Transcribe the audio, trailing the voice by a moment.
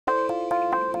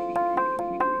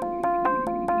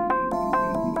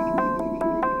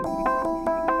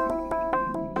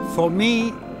For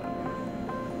me,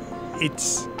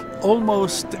 it's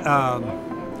almost a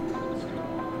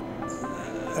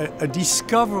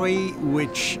discovery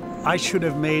which I should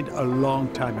have made a long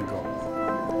time ago.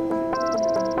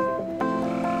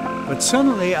 But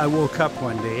suddenly I woke up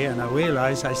one day and I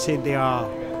realized, I said, there are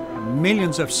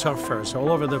millions of surfers all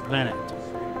over the planet.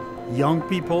 Young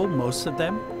people, most of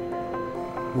them,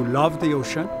 who love the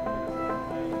ocean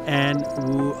and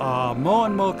who are more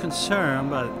and more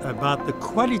concerned about the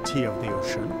quality of the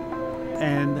ocean.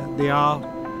 And they are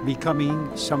becoming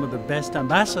some of the best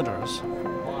ambassadors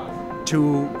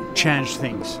to change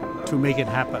things, to make it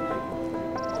happen.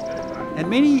 And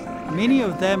many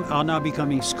of them are now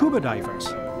becoming scuba divers.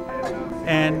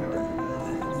 And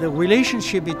the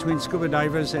relationship between scuba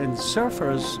divers and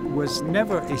surfers was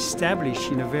never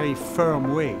established in a very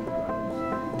firm way.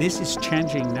 This is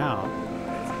changing now,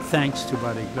 thanks to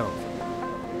Body Glove.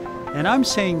 And I'm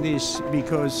saying this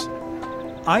because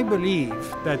I believe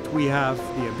that we have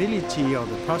the ability or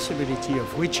the possibility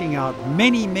of reaching out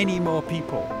many more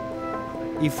people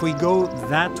if we go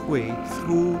that way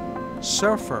through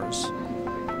surfers.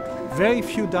 Very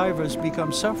few divers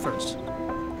become surfers.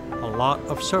 A lot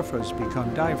of surfers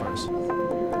become divers.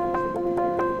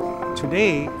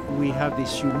 Today, we have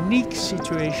this unique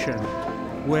situation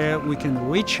where we can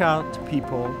reach out to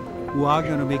people who are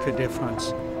going to make a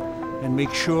difference and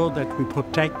make sure that we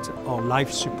protect our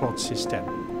life support system.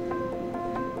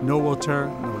 No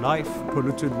water, no life.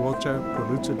 Polluted water,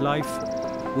 polluted life.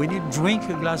 When you drink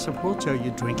a glass of water,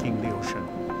 you're drinking the ocean.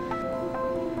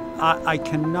 I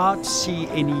cannot see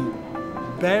any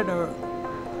better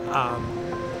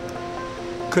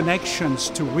connections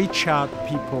to reach out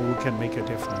people who can make a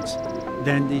difference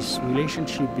than this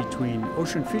relationship between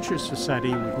Ocean Future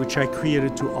Society, which I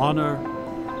created to honor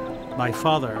my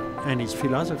father and his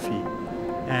philosophy,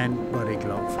 and Body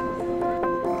Glove.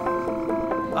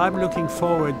 I'm looking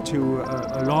forward to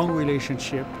a long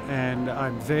relationship, and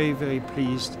I'm very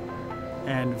pleased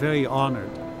and very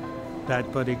honored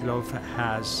that Body Glove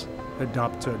has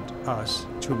adopted us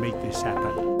to make this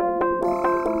happen.